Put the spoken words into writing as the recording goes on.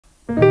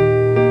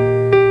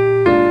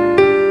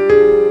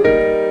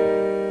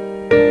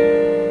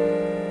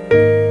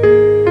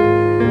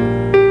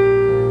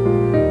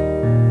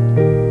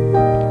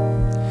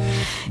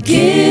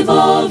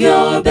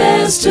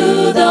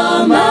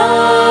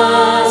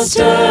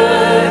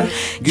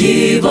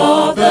Give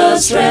of the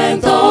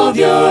strength of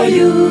your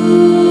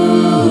youth.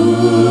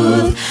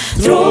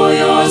 Throw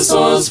your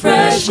soul's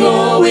fresh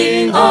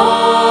glowing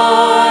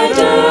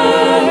ardor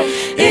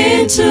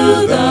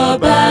into the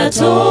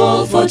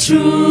battle for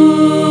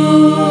truth.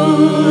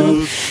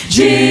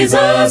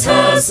 Jesus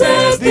has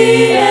set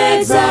the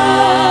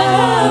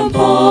example.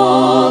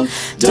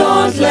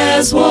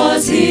 Dauntless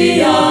was he,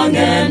 young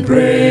and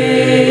brave.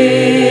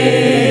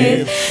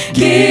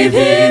 Give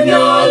him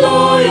your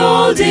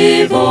loyal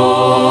devotion.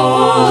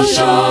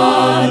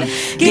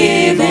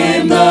 Give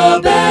him the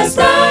best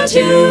that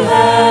you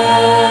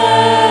have.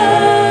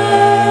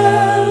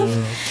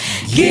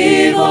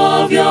 Give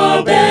of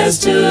your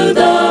best to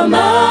the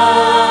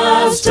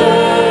Master.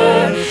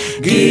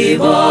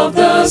 Give of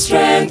the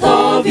strength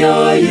of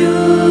your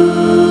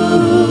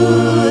youth.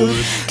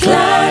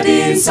 Clad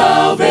in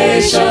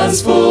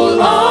salvation's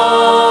full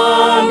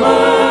armor,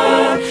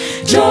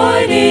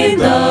 join in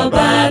the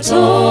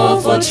battle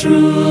for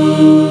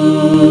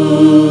truth.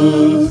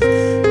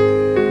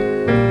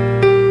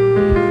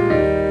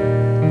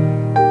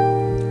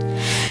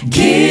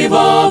 Give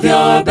of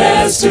your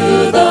best to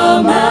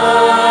the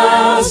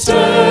Master.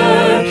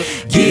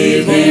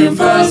 Give him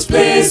first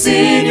place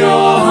in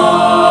your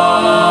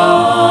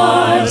heart.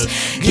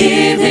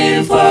 Give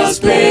him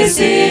first place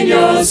in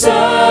your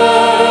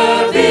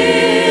service.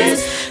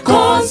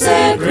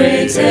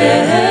 Consecrate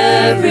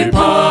every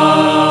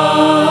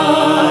part.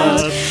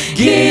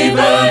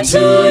 Given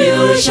to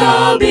you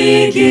shall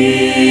be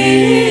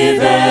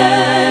given.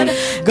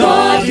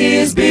 God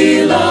his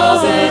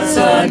beloved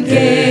Son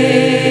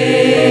gave.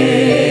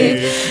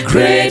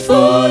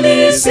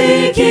 Gratefully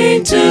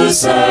seeking to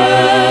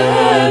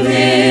serve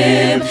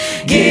him.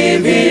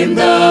 Give him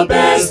the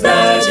best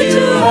that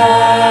you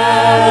have.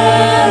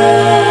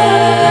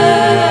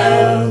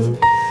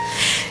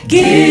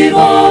 Give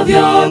of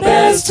your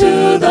best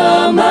to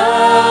the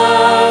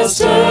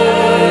Master.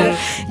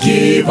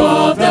 Give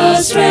of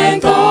the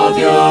strength of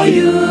your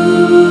youth.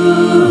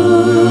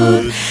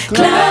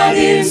 Clad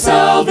in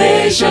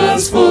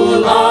salvation's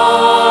full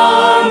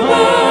armor,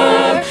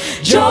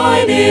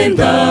 join in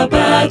the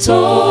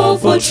battle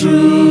for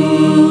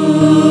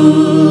truth.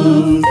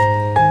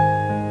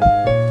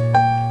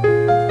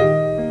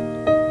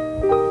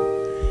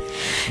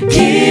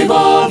 Give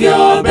of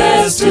your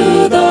best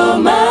to the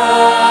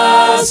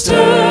Master.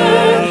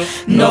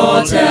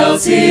 Naught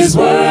else is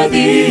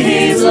worthy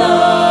his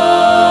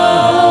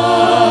love.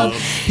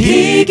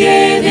 He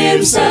gave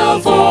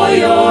himself for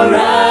your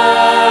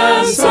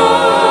ransom.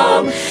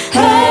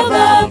 Have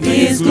up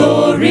his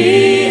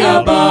glory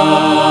above.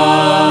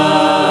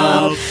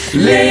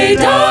 Lay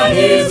down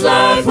his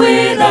life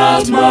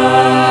without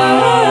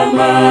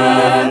murmur,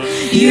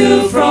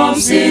 you from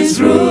sin's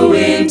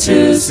ruin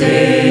to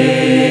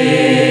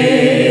save.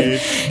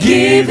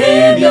 Give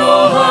him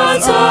your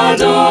heart's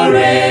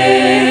adoration.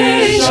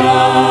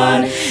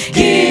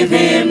 Give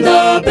him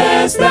the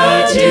best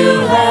that you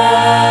have.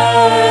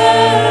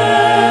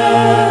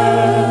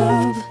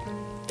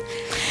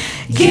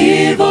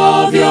 Give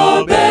of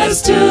your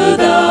best to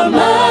the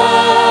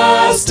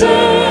Master.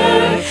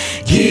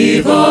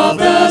 Give of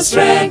the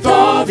strength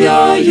of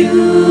your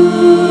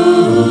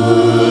youth.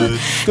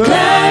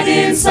 Clad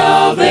in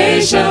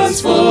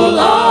salvation's full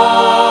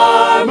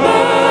armor,